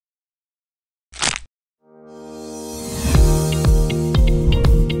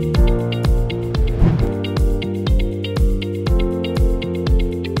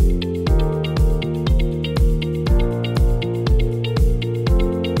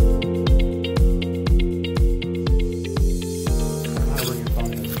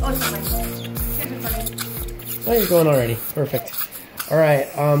Oh, you're going already. Perfect. All right.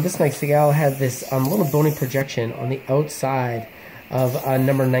 This next gal had this little bony projection on the outside of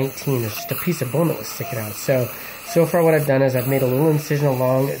number 19. There's just a piece of bone that was sticking out. So far what I've done is I've made a little incision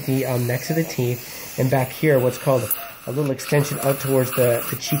along the necks of the teeth, and back here what's called a little extension out towards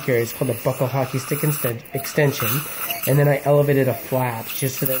the cheek area. It's called a buccal hockey stick extension. And then I elevated a flap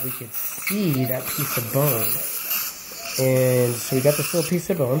just so that we could see that piece of bone. And so we got this little piece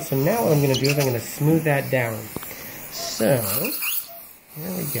of bone. So now what I'm going to do is I'm going to smooth that down. So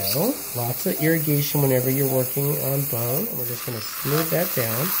there we go. Lots of irrigation whenever you're working on bone. And we're just going to smooth that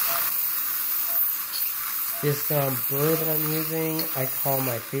down. This burr that I'm using, I call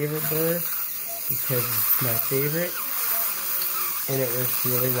my favorite burr because it's my favorite. And it works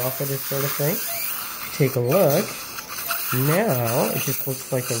really well for this sort of thing. Take a look. Now, it just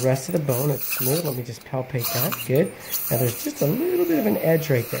looks like the rest of the bone. It's smooth. Let me just palpate that. Good. Now, there's just a little bit of an edge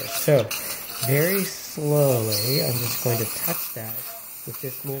right there. So, very slowly, I'm just going to touch that with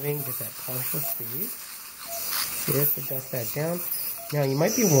this moving, get that partial speed. See this, adjust that down. Now, you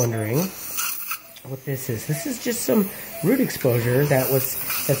might be wondering what this is. This is just some root exposure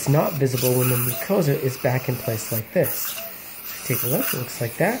that's not visible when the mucosa is back in place like this. Take a look, it looks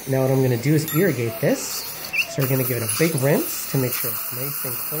like that. Now what I'm going to do is irrigate this. So we're going to give it a big rinse to make sure it's nice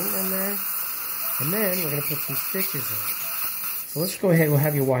and clean in there. And then we're going to put some stitches in it. So let's go ahead, we'll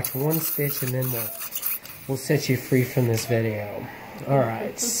have you watch one stitch and then we'll set you free from this video.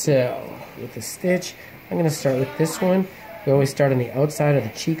 Alright, so with the stitch, I'm going to start with this one. We always start on the outside of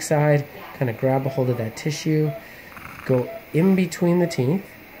the cheek side, kind of grab a hold of that tissue, go in between the teeth,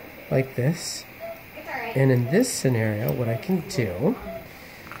 like this. And in this scenario, what I can do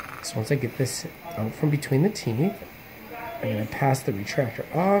is once I get this out from between the teeth, I'm going to pass the retractor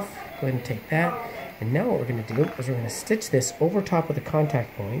off, go ahead and take that, and now what we're going to do is we're going to stitch this over top of the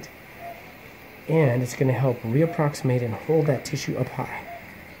contact point, and it's going to help reapproximate and hold that tissue up high.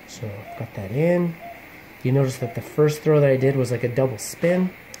 So I've got that in. You notice that the first throw that I did was like a double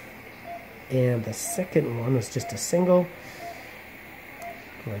spin, and the second one was just a single,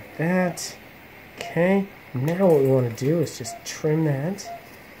 like that. Okay, now what we want to do is just trim that,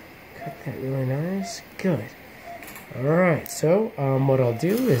 cut that really nice, good. Alright, so what I'll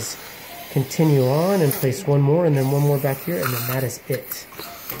do is continue on and place one more and then one more back here, and then that is it.